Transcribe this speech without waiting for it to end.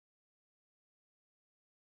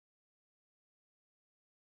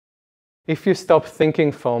If you stop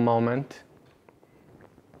thinking for a moment,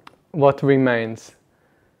 what remains?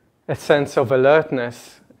 A sense of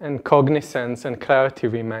alertness and cognizance and clarity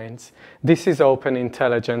remains. This is open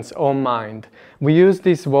intelligence or mind. We use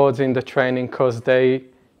these words in the training because they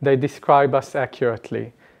describe us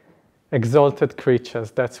accurately. Exalted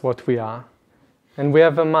creatures, that's what we are. And we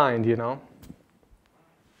have a mind, you know.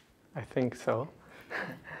 I think so.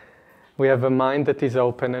 We have a mind that is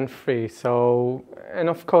open and free. So, and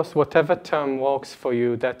of course, whatever term works for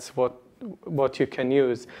you, that's what you can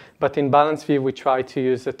use. But in Balanced View, we try to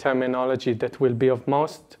use a terminology that will be of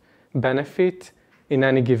most benefit in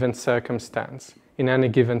any given circumstance, in any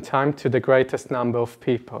given time, to the greatest number of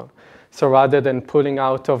people. So rather than pulling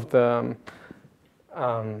out of the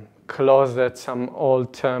closet some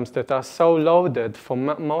old terms that are so loaded for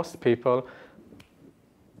most people,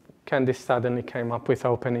 Candice suddenly came up with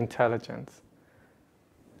open intelligence,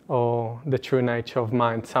 or the true nature of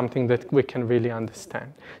mind, something that we can really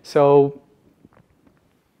understand. So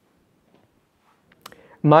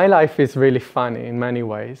my life is really funny in many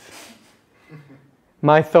ways.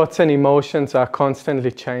 My thoughts and emotions are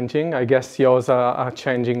constantly changing. I guess yours are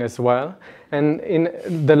changing as well. And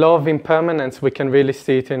in the law of impermanence, we can really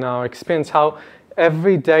see it in our experience, how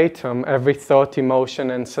every datum, every thought,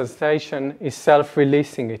 emotion, and sensation is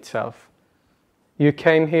self-releasing itself. You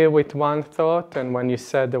came here with one thought, and when you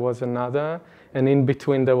said there was another, and in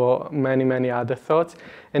between there were many, many other thoughts.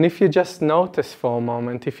 And if you just notice for a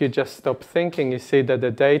moment, if you just stop thinking, you see that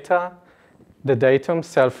the datum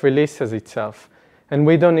self-releases itself. And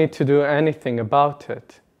we don't need to do anything about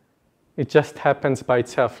it. It just happens by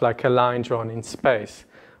itself, like a line drawn in space,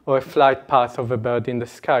 or a flight path of a bird in the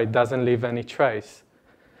sky. It doesn't leave any trace.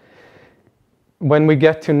 When we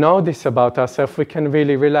get to know this about ourselves, we can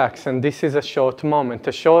really relax. And this is a short moment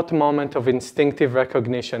of instinctive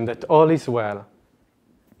recognition that all is well,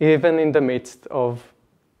 even in the midst of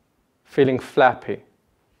feeling flappy.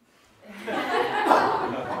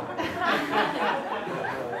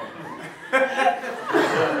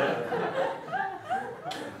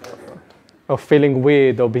 Or feeling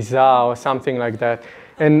weird or bizarre or something like that.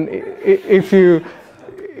 And if you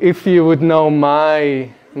would know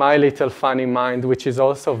my little funny mind, which is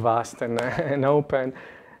also vast and open,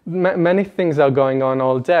 many things are going on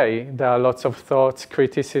all day. There are lots of thoughts,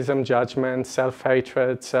 criticism, judgment,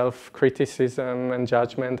 self-hatred, self-criticism and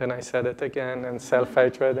judgment, and I said it again, and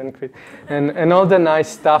self-hatred and all the nice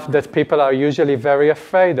stuff that people are usually very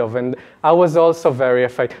afraid of. And I was also very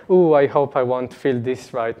afraid. Ooh, I hope I won't feel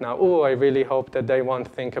this right now. Ooh, I really hope that they won't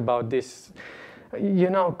think about this. You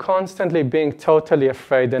know, constantly being totally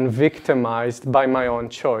afraid and victimized by my own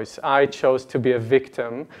choice. I chose to be a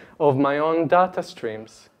victim of my own data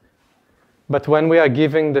streams. But when we are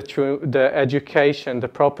giving the education, the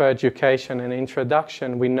proper education and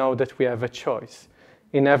introduction, we know that we have a choice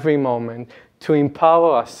in every moment to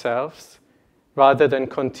empower ourselves rather than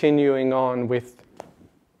continuing on with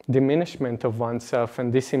diminishment of oneself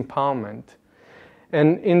and disempowerment.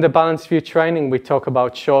 And in the Balanced View training, we talk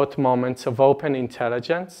about short moments of open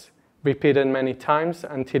intelligence, repeated many times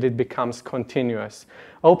until it becomes continuous.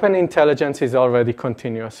 Open intelligence is already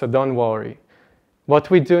continuous, so don't worry. What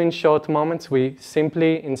we do in short moments, we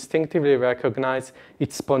simply instinctively recognize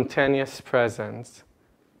its spontaneous presence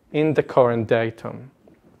in the current datum.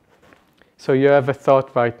 So you have a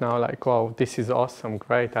thought right now like, wow, this is awesome,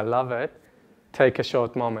 great, I love it. Take a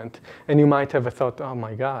short moment. And you might have a thought, oh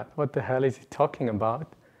my God, what the hell is he talking about?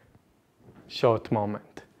 Short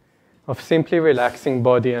moment of simply relaxing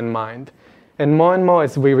body and mind. And more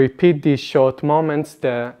as we repeat these short moments,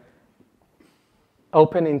 the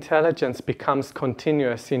open intelligence becomes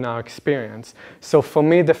continuous in our experience. So for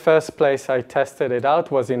me, the first place I tested it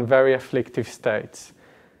out was in very afflictive states,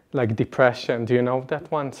 like depression. Do you know that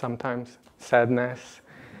one sometimes? Sadness.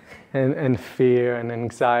 And fear and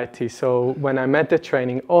anxiety. So when I met the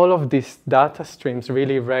training, all of these data streams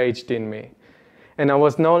really raged in me. And I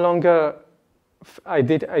was no longer, I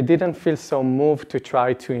didn't feel so moved to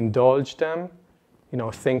try to indulge them, you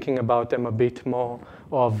know, thinking about them a bit more,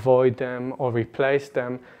 or avoid them, or replace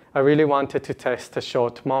them. I really wanted to test a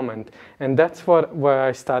short moment. And that's where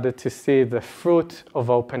I started to see the fruit of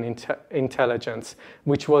open intelligence,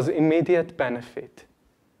 which was immediate benefit.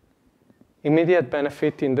 Immediate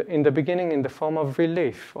benefit in the beginning in the form of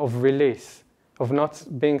relief, of release, of not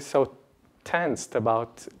being so tensed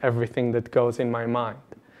about everything that goes in my mind.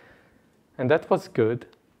 And that was good.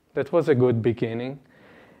 That was a good beginning.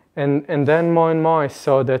 And then more and more I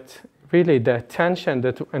saw that really the attention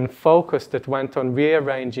and focus that went on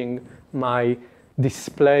rearranging my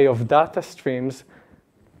display of data streams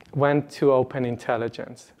went to open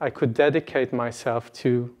intelligence. I could dedicate myself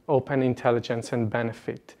to open intelligence and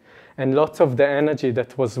benefit. And lots of the energy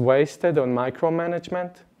that was wasted on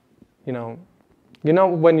micromanagement, you know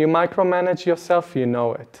when you micromanage yourself, you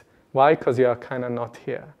know it. Why? Because you're kind of not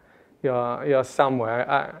here. You're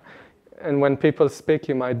somewhere. And when people speak,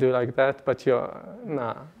 you might do like that, but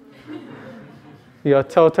nah. You're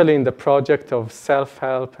totally in the project of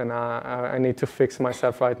self-help, and I need to fix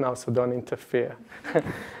myself right now, so don't interfere.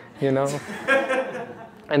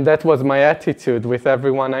 And that was my attitude with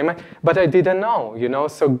everyone I met. But I didn't know,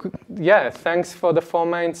 so yeah, thanks for the 4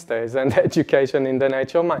 mainstays and education in the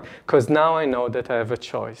nature of mind, because now I know that I have a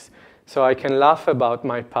choice. So I can laugh about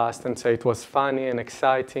my past and say it was funny and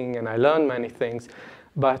exciting and I learned many things,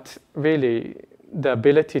 but really the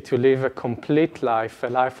ability to live a complete life, a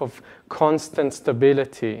life of constant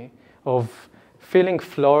stability, of feeling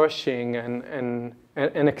flourishing and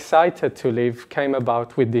excited to live, came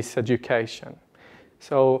about with this education.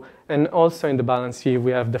 So, and also in the Balance Year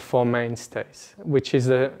we have the 4 mainstays, which is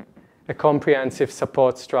a comprehensive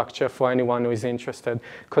support structure for anyone who is interested.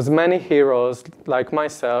 Because many heroes, like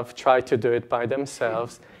myself, tried to do it by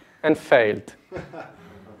themselves and failed.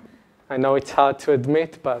 I know it's hard to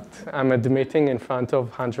admit, but I'm admitting in front of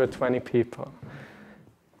 120 people.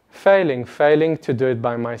 Failing to do it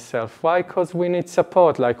by myself. Why? Because we need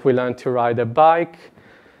support, like we learn to ride a bike,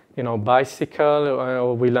 bicycle,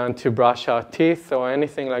 or we learn to brush our teeth or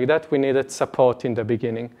anything like that. We needed support in the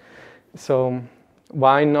beginning. So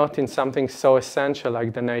why not in something so essential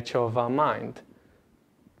like the nature of our mind?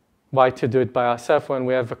 Why to do it by ourselves when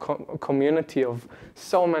we have a community of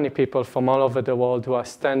so many people from all over the world who are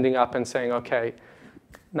standing up and saying, okay,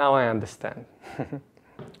 now I understand.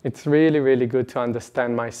 It's really, really good to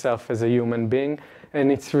understand myself as a human being,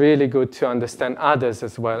 and it's really good to understand others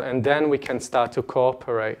as well. And then we can start to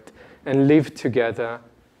cooperate and live together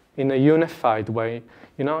in a unified way.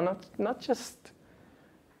 Not just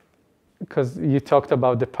because you talked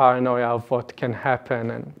about the paranoia of what can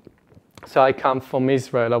happen. And so I come from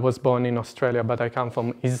Israel. I was born in Australia, but I come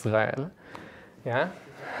from Israel. Yeah?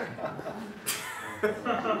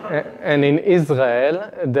 And in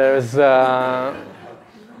Israel, there's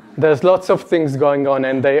lots of things going on,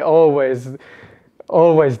 and they always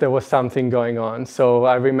there was something going on. So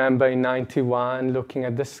I remember in '91 looking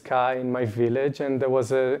at the sky in my village, and there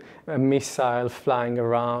was a missile flying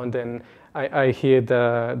around, and I hear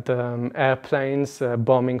the airplanes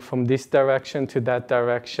bombing from this direction to that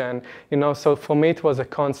direction. So for me it was a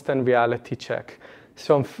constant reality check.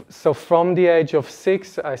 So from the age of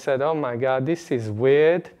 6, I said, oh my God, this is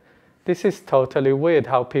weird. This is totally weird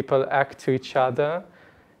how people act to each other,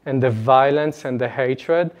 and the violence and the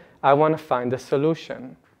hatred. I want to find a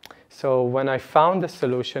solution. So when I found the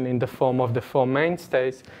solution in the form of the 4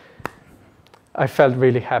 mainstays, I felt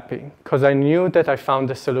really happy, because I knew that I found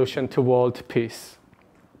the solution to world peace.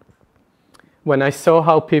 When I saw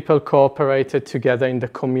how people cooperated together in the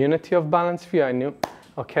community of Balanced View, I knew,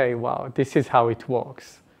 okay, wow, this is how it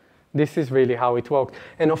works. This is really how it works.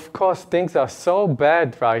 And of course, things are so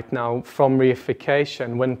bad right now from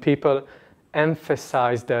reification when people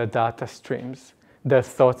emphasize their data streams, their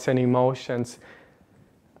thoughts and emotions.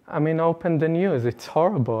 I mean, open the news, it's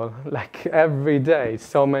horrible. Like every day,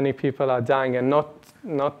 so many people are dying, and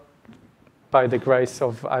not by the grace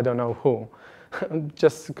of I don't know who,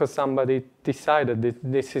 just because somebody decided that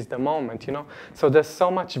this is the moment, So there's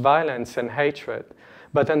so much violence and hatred,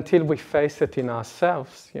 but until we face it in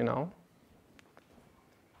ourselves,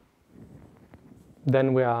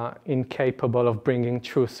 then we are incapable of bringing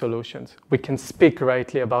true solutions. We can speak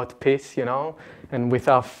greatly about peace, and with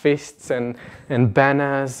our fists and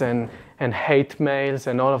banners and hate mails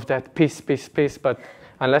and all of that, peace, peace, peace, but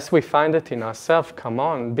unless we find it in ourselves, come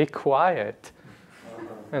on, be quiet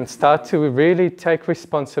and start to really take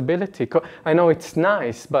responsibility. I know it's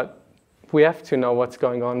nice, but we have to know what's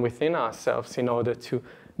going on within ourselves in order to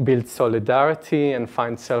build solidarity and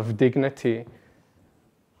find self-dignity.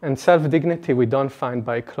 And self-dignity we don't find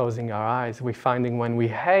by closing our eyes. We're finding when we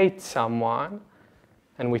hate someone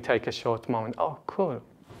and we take a short moment. Oh, cool.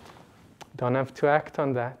 Don't have to act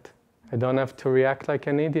on that. I don't have to react like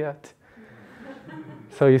an idiot.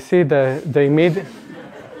 So you see the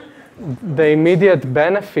immediate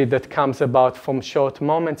benefit that comes about from short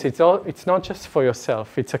moments, it's not just for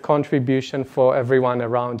yourself. It's a contribution for everyone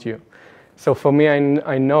around you. So for me,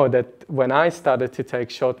 I know that when I started to take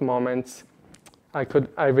short moments,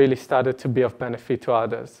 I really started to be of benefit to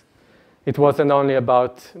others. It wasn't only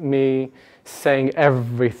about me saying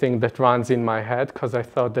everything that runs in my head, because I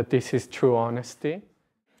thought that this is true honesty.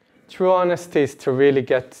 True honesty is to really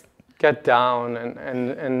get get down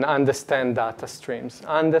and understand data streams.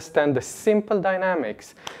 Understand the simple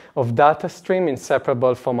dynamics of data stream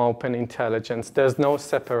inseparable from open intelligence. There's no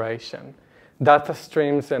separation. Data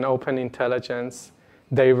streams and open intelligence,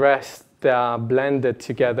 they rest, they are blended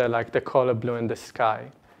together like the color blue in the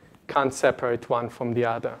sky. Can't separate one from the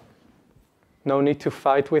other. No need to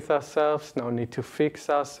fight with ourselves, no need to fix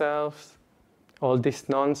ourselves. All this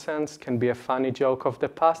nonsense can be a funny joke of the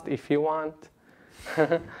past if you want.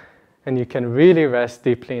 And you can really rest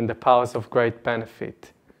deeply in the powers of great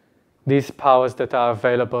benefit. These powers that are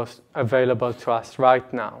available to us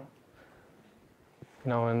right now.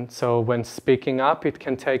 And so when speaking up, it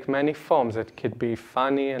can take many forms. It could be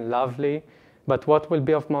funny and lovely, but what will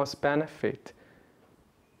be of most benefit?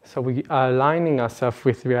 So we are aligning ourselves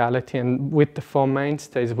with reality, and with the Four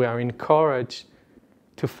Mainstays, we are encouraged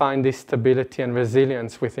to find this stability and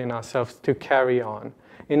resilience within ourselves to carry on.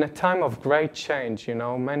 In a time of great change,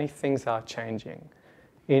 many things are changing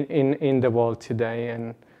in the world today,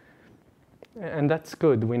 and that's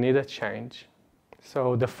good. We need a change.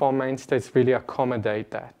 So the Four Mainstays really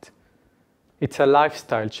accommodate that. It's a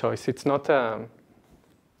lifestyle choice. It's not a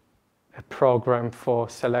program for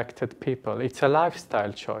selected people. It's a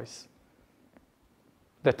lifestyle choice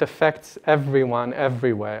that affects everyone,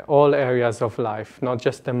 everywhere, all areas of life, not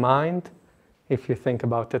just the mind, if you think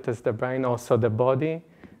about it as the brain, also the body,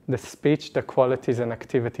 the speech, the qualities and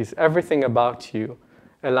activities. Everything about you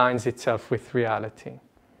aligns itself with reality.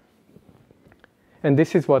 And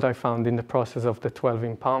this is what I found in the process of the 12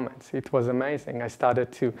 empowerments. It was amazing. I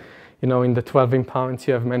started to, in the 12 empowerments,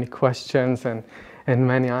 you have many questions and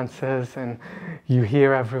many answers, and you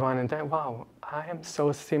hear everyone, and then, wow, I am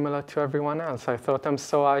so similar to everyone else. I thought I'm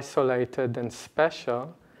so isolated and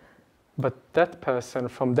special, but that person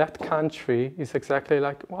from that country is exactly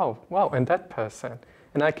like, wow, and that person.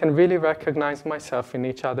 And I can really recognize myself in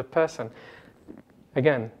each other person.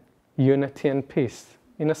 Again, unity and peace.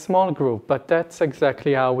 In a small group, but that's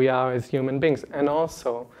exactly how we are as human beings. And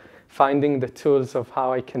also finding the tools of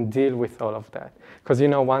how I can deal with all of that. Because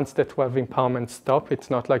once the 12 empowerments stop,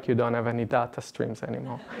 it's not like you don't have any data streams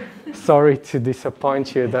anymore. Sorry to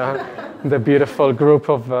disappoint you, the beautiful group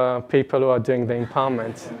of people who are doing the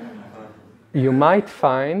empowerments. You might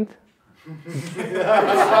find,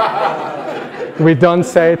 we don't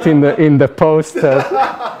say it in the poster,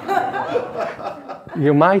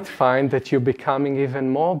 you might find that you're becoming even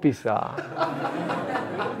more bizarre.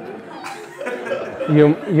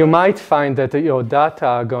 You might find that your data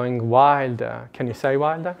are going wilder. Can you say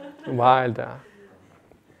wilder? Wilder.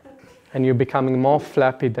 And you're becoming more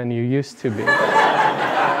flappy than you used to be.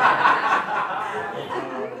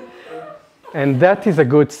 And that is a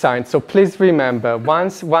good sign. So please remember,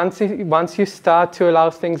 once you start to allow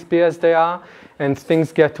things be as they are and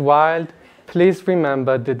things get wild, please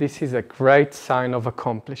remember that this is a great sign of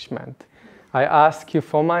accomplishment. I ask you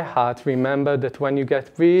from my heart, remember that when you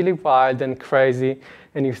get really wild and crazy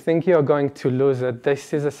and you think you're going to lose it,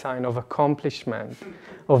 this is a sign of accomplishment,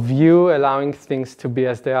 of you allowing things to be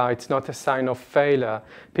as they are. It's not a sign of failure.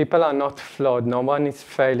 People are not flawed. No one is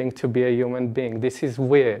failing to be a human being. This is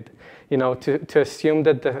weird. To assume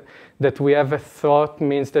that we have a thought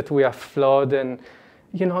means that we are flawed, and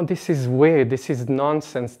this is weird, this is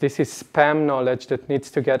nonsense, this is spam knowledge that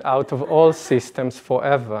needs to get out of all systems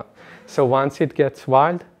forever. So once it gets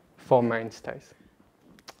wild, Four Mainstays.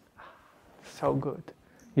 So good.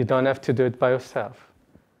 You don't have to do it by yourself.